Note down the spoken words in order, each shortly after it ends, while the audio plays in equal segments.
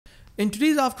In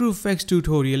today's After Effects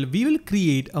tutorial, we will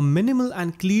create a minimal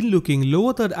and clean looking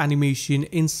lower third animation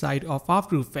inside of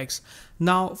After Effects.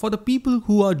 Now, for the people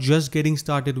who are just getting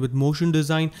started with motion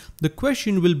design, the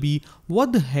question will be,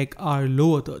 what the heck are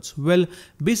lower thirds? Well,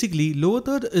 basically, lower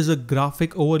third is a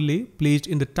graphic overlay placed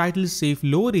in the title safe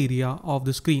lower area of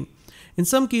the screen. In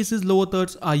some cases, lower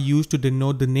thirds are used to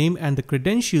denote the name and the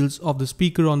credentials of the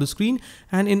speaker on the screen,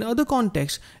 and in other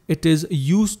contexts, it is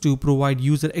used to provide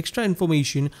user extra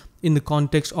information in the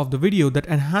context of the video that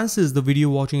enhances the video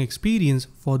watching experience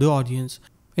for the audience.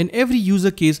 In every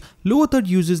user case, lower third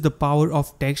uses the power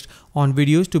of text on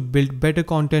videos to build better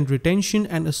content retention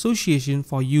and association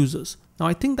for users. Now,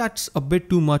 I think that's a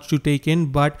bit too much to take in,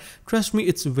 but trust me,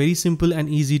 it's very simple and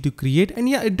easy to create, and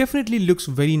yeah, it definitely looks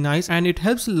very nice and it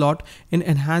helps a lot in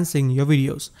enhancing your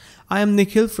videos. I am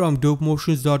Nikhil from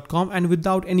dopemotions.com, and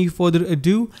without any further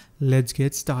ado, let's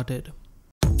get started.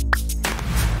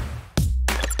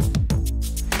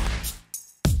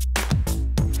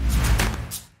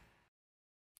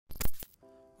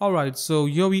 Alright, so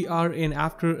here we are in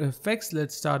After Effects.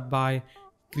 Let's start by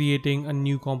creating a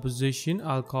new composition.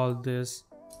 I'll call this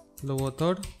lower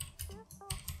third.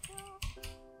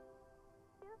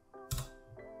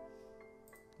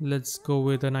 Let's go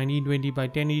with a 1920 by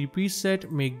 1080 preset.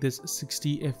 Make this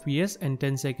 60 FPS and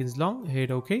 10 seconds long.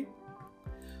 Hit OK.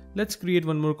 Let's create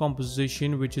one more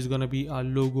composition, which is going to be our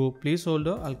logo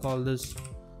placeholder. I'll call this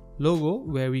logo,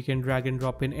 where we can drag and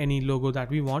drop in any logo that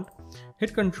we want.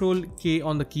 Hit Ctrl K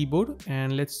on the keyboard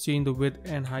and let's change the width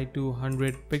and height to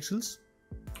 100 pixels.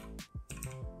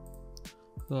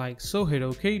 Like so. Hit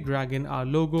OK. Drag in our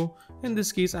logo. In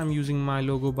this case, I'm using my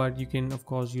logo, but you can of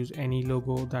course use any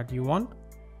logo that you want.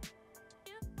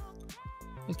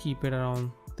 I'll keep it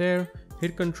around there.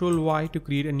 Hit Ctrl Y to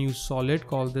create a new solid.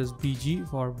 Call this BG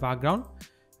for background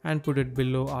and put it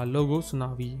below our logo. So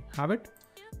now we have it.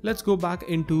 Let's go back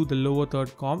into the lower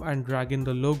third comp and drag in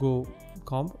the logo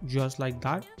comp just like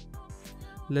that.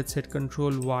 Let's hit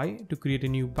Ctrl Y to create a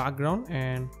new background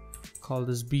and call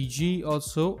this BG.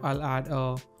 Also, I'll add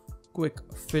a quick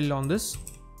fill on this.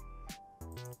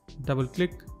 Double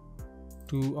click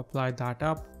to apply that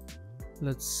up.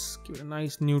 Let's give it a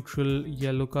nice neutral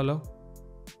yellow color.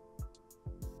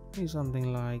 Maybe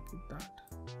something like that.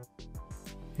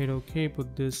 Hit OK.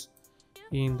 Put this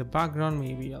in the background.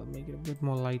 Maybe I'll make it a bit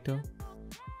more lighter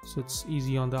so it's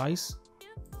easy on the eyes.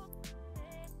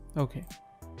 Okay,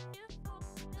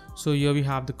 so here we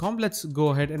have the comp. Let's go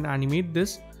ahead and animate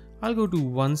this. I'll go to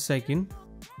 1 second.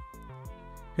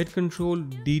 Hit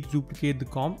Ctrl D to duplicate the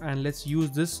comp, and let's use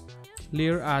this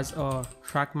layer as a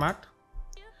track matte.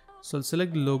 So I'll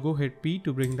select the logo, hit P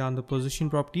to bring down the position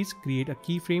properties, create a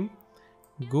keyframe,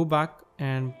 go back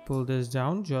and pull this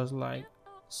down just like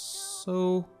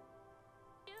so,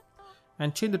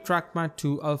 and change the track matte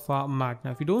to alpha matte.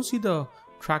 Now if you don't see the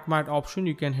track matte option,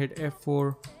 you can hit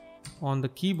F4 on the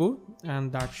keyboard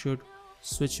and that should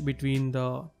switch between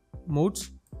the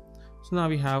modes. So now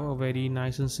we have a very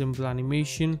nice and simple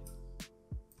animation.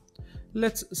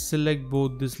 Let's select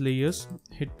both these layers,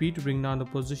 hit P to bring down the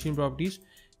position properties,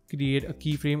 create a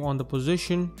keyframe on the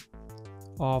position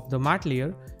of the matte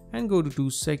layer and go to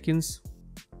 2 seconds.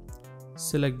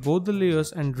 Select both the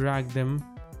layers and drag them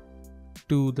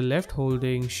to the left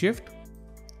holding shift.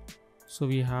 So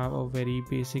we have a very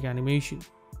basic animation.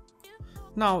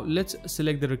 Now let's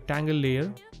select the rectangle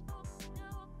layer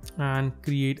and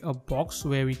create a box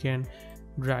where we can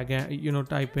drag and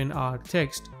type in our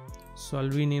text. So I'll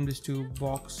rename this to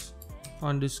box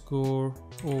underscore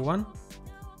 01.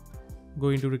 Go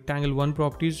into rectangle 1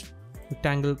 properties,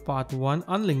 rectangle path 1,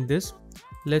 unlink this.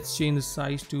 Let's change the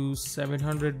size to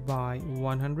 700 by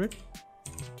 100.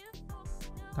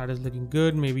 That is looking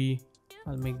good. Maybe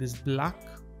I'll make this black.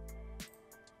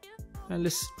 And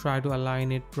let's try to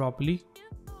align it properly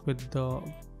with the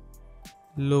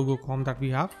logo comp that we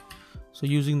have. So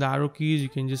using the arrow keys, you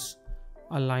can just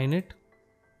align it.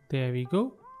 There we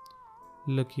go.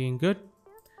 Looking good.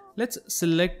 Let's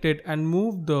select it and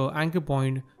move the anchor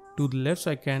point to the left.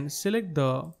 So I can select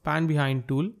the pan behind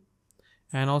tool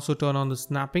and also turn on the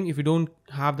snapping. If you don't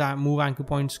have that move anchor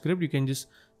point script, you can just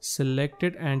select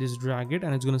it and just drag it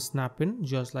and it's going to snap in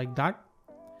just like that.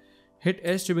 Hit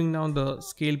S to bring down the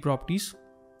scale properties.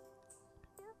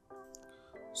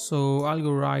 So I'll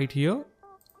go right here.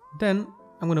 Then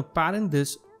I'm going to parent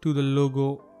this to the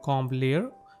logo comp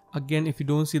layer. Again, if you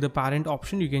don't see the parent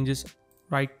option, you can just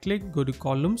right click, go to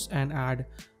columns and add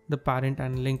the parent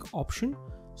and link option.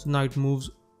 So now it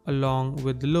moves along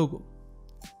with the logo.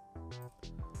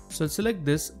 So I'll select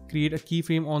this, create a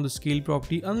keyframe on the scale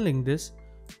property, unlink this,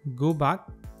 go back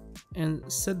and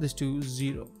set this to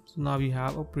 0. So now we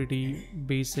have a pretty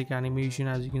basic animation,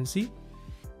 as you can see.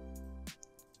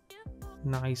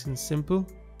 Nice and simple.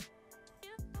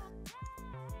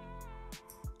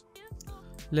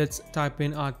 Let's type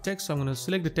in our text. So I'm going to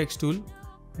select the text tool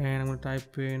and I'm going to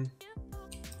type in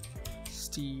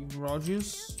Steve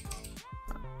Rogers.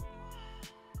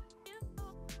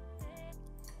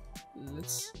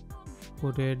 Let's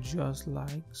put it just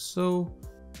like so.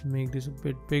 Make this a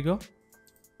bit bigger.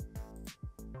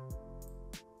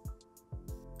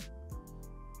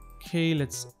 Okay,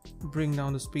 let's bring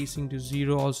down the spacing to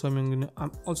 0. Also, I'm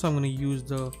gonna use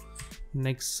the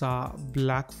Nexa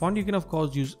black font. You can of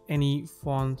course use any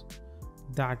font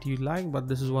that you like, but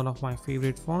this is one of my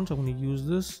favorite fonts. I'm going to use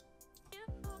this.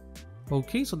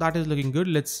 Okay, so that is looking good.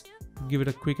 Let's give it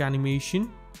a quick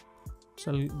animation.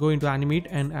 So I'll go into animate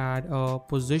and add a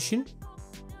position.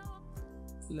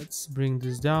 Let's bring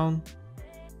this down.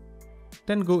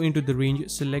 Then go into the range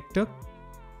selector.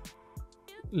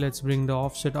 Let's bring the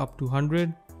offset up to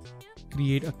 100.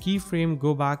 Create a keyframe,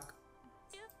 go back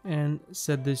and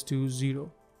set this to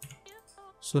 0.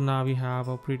 So now we have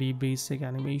a pretty basic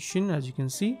animation, as you can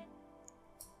see.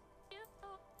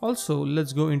 Also,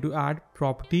 let's go into add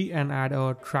property and add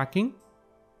a tracking.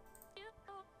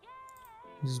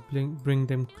 Just bring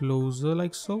them closer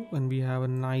like so, and we have a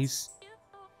nice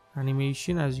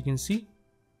animation, as you can see.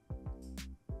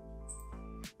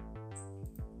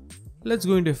 Let's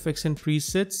go into effects and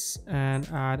presets and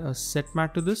add a set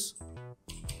matte to this.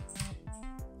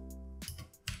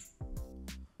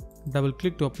 Double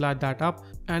click to apply that up,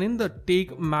 and in the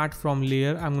take matte from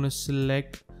layer, I'm going to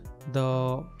select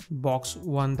the box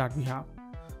 1 that we have.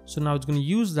 So now it's going to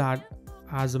use that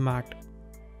as a matte.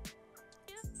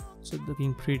 So it's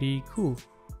looking pretty cool.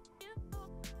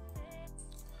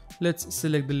 Let's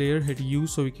select the layer, hit U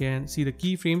so we can see the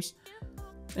keyframes,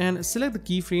 and select the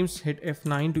keyframes, hit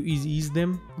F9 to ease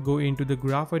them. Go into the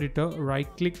graph editor, right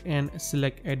click and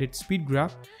select edit speed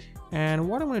graph. And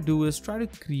what I'm going to do is try to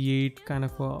create kind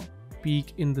of a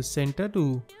peak in the center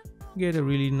to get a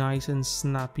really nice and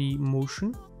snappy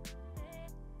motion.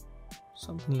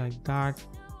 Something like that.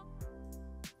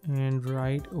 And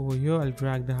right over here, I'll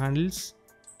drag the handles.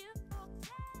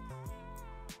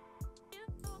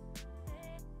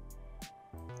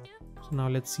 So now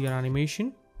let's see our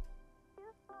animation.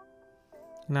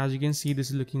 And as you can see, this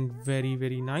is looking very,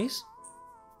 very nice.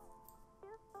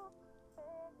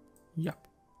 Yep.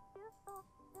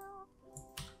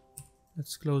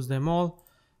 Let's close them all.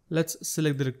 Let's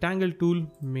select the rectangle tool,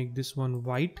 make this one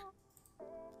white,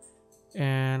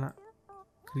 and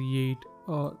create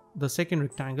the second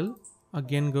rectangle.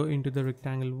 Again, go into the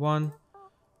rectangle 1,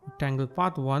 rectangle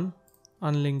path 1,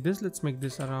 unlink this. Let's make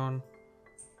this around,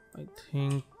 I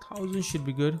think 1000 should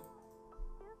be good,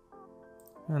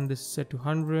 and this is set to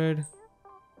 100.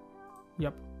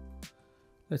 Yep.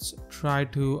 Let's try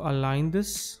to align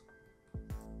this.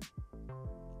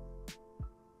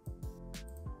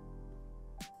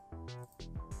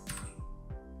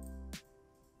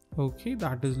 Okay,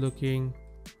 that is looking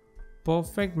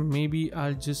perfect. Maybe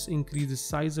I'll just increase the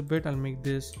size a bit. I'll make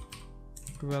this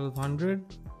 1200.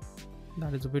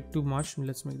 That is a bit too much.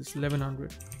 Let's make this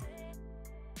 1100.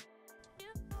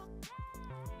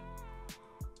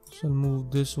 So I'll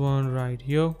move this one right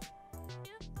here.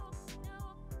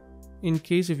 In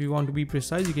case if you want to be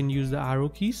precise, you can use the arrow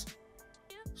keys.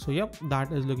 So yep,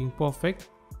 that is looking perfect.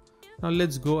 Now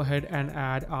let's go ahead and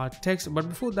add our text, but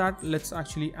before that, let's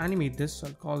actually animate this. So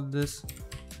I'll call this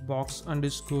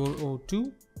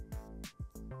box_02.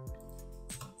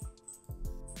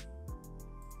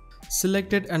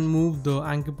 Select it and move the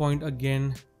anchor point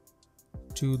again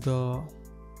to the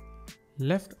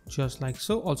left, just like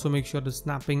so. Also make sure the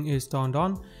snapping is turned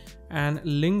on, and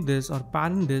link this or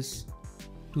parent this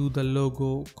to the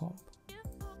logo comp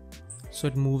so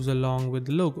it moves along with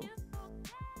the logo.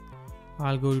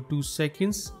 I'll go to 2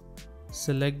 seconds,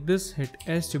 select this, hit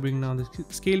S to bring down the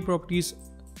scale properties,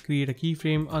 create a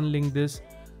keyframe, unlink this,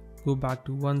 go back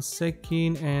to 1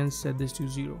 second and set this to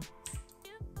 0.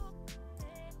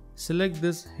 Select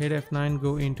this, hit F9,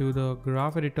 go into the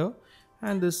graph editor,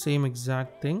 and the same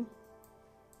exact thing.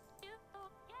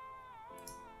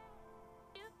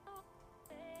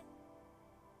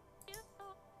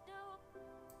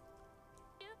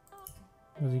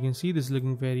 As you can see, this is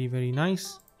looking very, very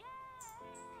nice.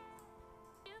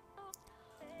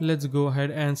 Let's go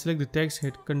ahead and select the text,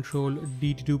 hit Ctrl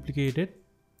D to duplicate it.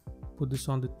 Put this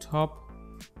on the top,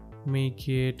 make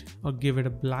it or give it a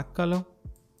black color.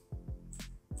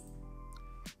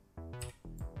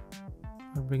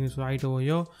 I'll bring this right over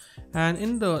here, and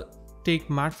in the take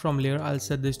matte from layer, I'll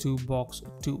set this to box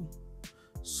 2.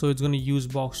 So it's going to use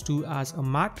box 2 as a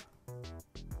matte.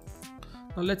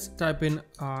 Now let's type in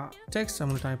text. I'm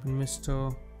going to type in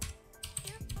Mr.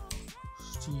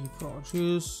 Steve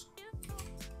Rogers.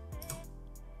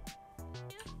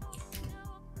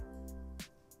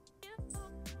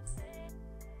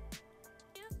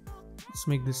 Let's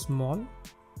make this small.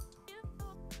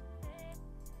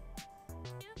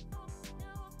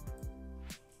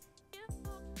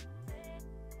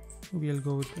 Maybe I'll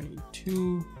go with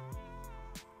 22.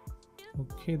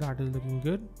 Okay, that is looking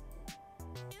good.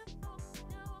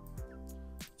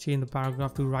 Change the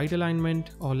paragraph to right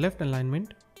alignment or left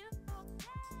alignment.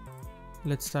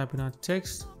 Let's type in our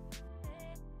text.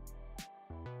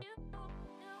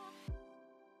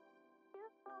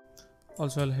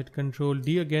 Also, I'll hit Ctrl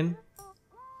D again.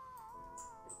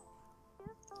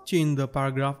 Change the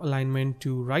paragraph alignment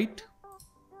to right.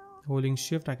 Holding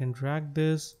Shift, I can drag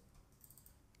this.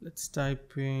 Let's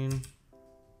type in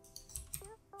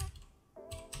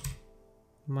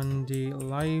Monday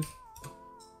Live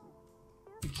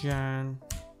Jan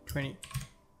 20.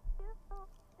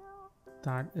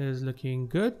 That is looking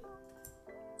good.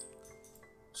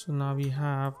 So now we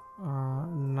have a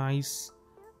nice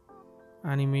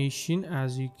animation,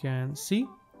 as you can see.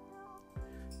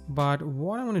 But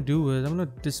what I'm going to do is I'm going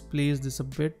to displace this a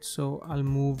bit, so I'll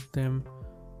move them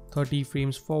 30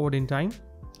 frames forward in time,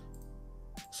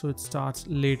 so it starts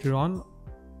later on,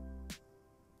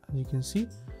 as you can see.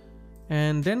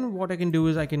 And then what I can do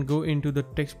is I can go into the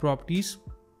text properties,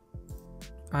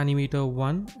 animator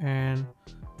 1, and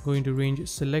go into range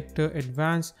selector,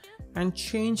 advanced, and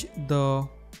change the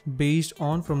based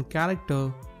on from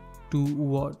character to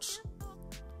words.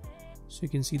 So you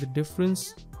can see the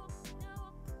difference,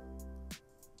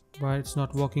 but it's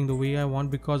not working the way I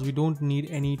want because we don't need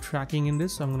any tracking in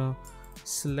this. So I'm gonna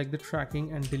select the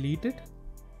tracking and delete it.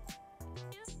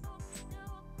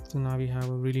 So now we have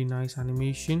a really nice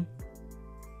animation.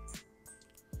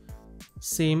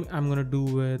 Same I'm gonna do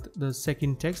with the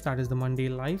second text, that is the Monday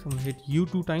Live. I'm gonna hit U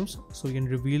 2 times so you can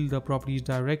reveal the properties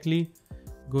directly.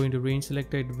 Go into range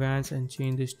selector, advanced, and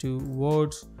change this to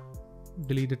words.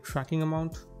 Delete the tracking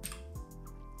amount,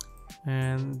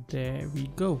 and there we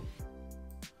go.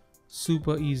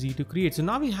 Super easy to create. So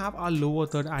now we have our lower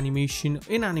third animation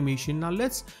in animation. Now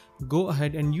let's go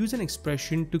ahead and use an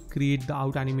expression to create the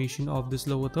out animation of this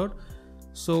lower third.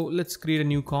 So let's create a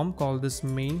new comp, call this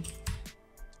main.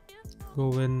 Go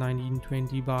with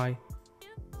 1920 by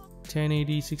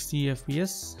 1080 60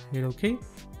 fps. Hit OK.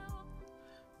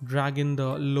 Drag in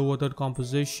the lower third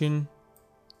composition,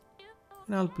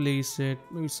 and I'll place it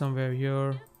maybe somewhere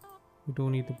here. We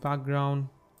don't need the background.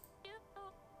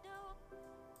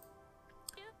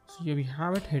 So here we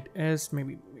have it. Hit S.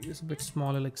 Maybe it's a bit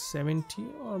smaller, like 70,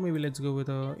 or maybe let's go with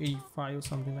a 85 or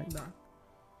something like that.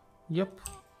 Yep.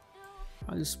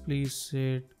 I'll just place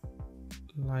it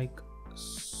like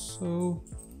so.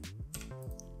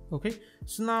 Okay,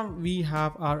 so now we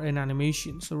have our in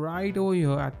animation. So right over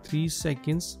here at 3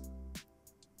 seconds,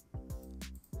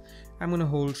 I'm gonna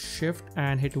hold Shift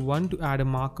and hit 1 to add a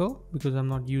marker because I'm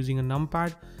not using a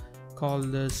numpad. Call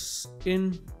this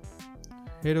in.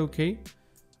 Hit OK.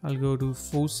 I'll go to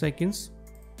 4 seconds.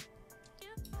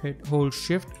 Hold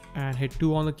Shift and hit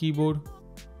 2 on the keyboard.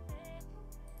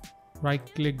 Right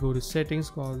click, go to settings,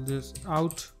 call this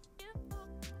out.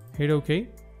 Hit OK.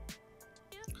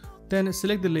 Then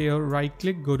select the layer, right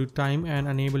click, go to time and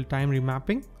enable time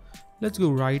remapping. Let's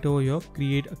go right over here,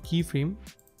 create a keyframe.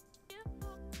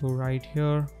 Go right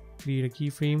here, create a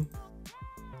keyframe.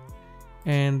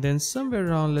 And then somewhere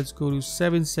around, let's go to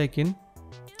 7 seconds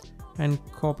and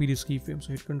copy this keyframe. So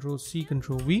hit Ctrl C,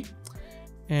 Ctrl V,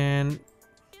 and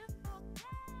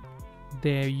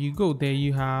there you go. There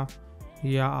you have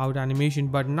your out animation.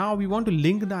 But now we want to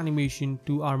link the animation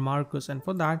to our markers, and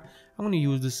for that I'm going to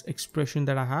use this expression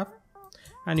that I have,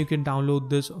 and you can download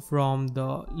this from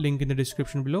the link in the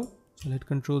description below. So hit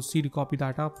Ctrl C to copy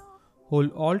that up,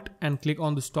 hold Alt and click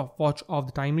on the stopwatch of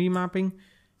the time remapping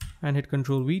and hit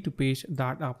Ctrl V to paste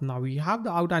that up. Now we have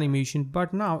the out animation,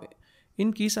 but now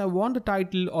in case I want the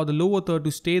title or the lower third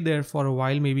to stay there for a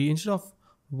while, maybe instead of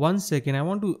 1 second, I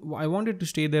want it to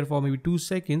stay there for maybe 2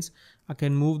 seconds. I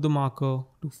can move the marker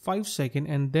to 5 seconds,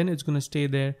 and then it's going to stay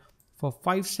there for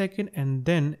 5 seconds, and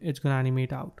then it's going to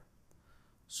animate out.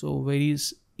 So very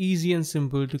easy and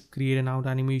simple to create an out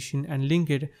animation and link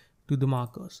it to the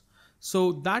markers.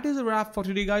 So that is a wrap for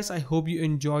today, guys. I hope you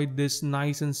enjoyed this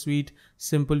nice and sweet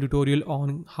simple tutorial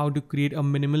on how to create a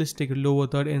minimalistic lower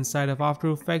third inside of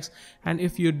After Effects. And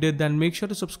if you did, then make sure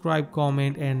to subscribe,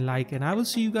 comment and like, and I will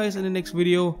see you guys in the next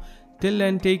video. Till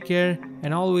then, take care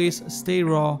and always stay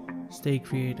raw, stay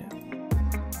creative.